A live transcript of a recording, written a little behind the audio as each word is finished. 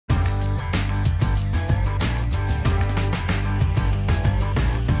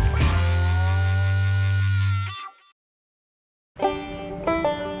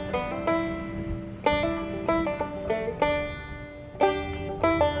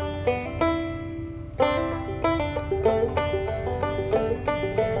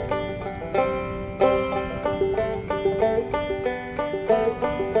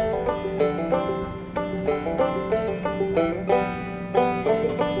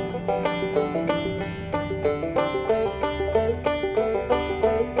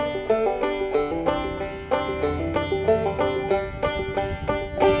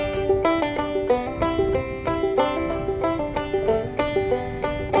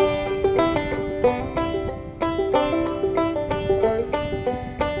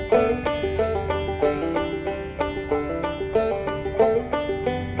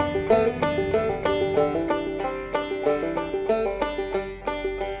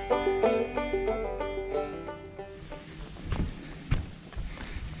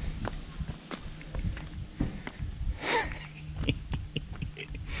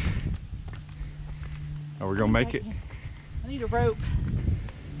gonna make it. I need a rope.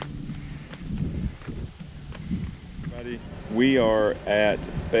 We are at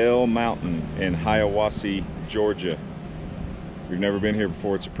Bell Mountain in Hiawassee, Georgia. We've never been here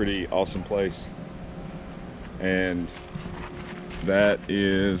before. It's a pretty awesome place. And that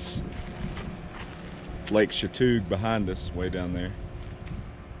is Lake Chatuge behind us, way down there.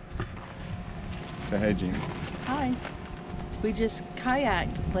 Say hey, Gina. Hi. We just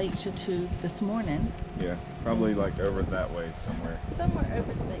kayaked Lake Chatuge this morning. Yeah, probably like over that way somewhere. Somewhere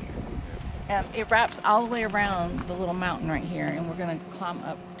over there. It wraps all the way around the little mountain right here, and we're going to climb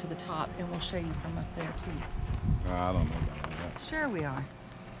up to the top, and we'll show you from up there too. I don't know about all that. Sure we are.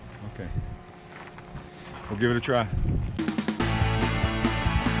 Okay. We'll give it a try.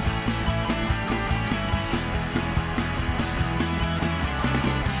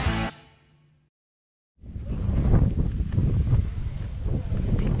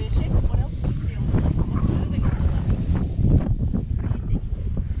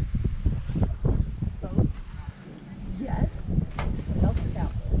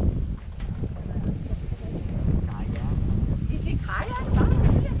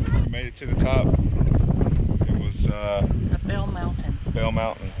 To the top. It was a Bell Mountain. Bell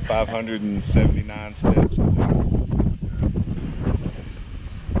Mountain, 579 steps, I think.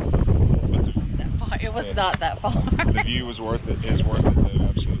 That far. It was not that far. The view was worth it. Is worth it though,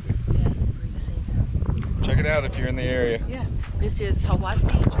 absolutely. Yeah, great to see. Check it out if you're in the area. Yeah, this is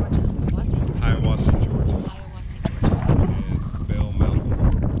Hiawassee, Georgia.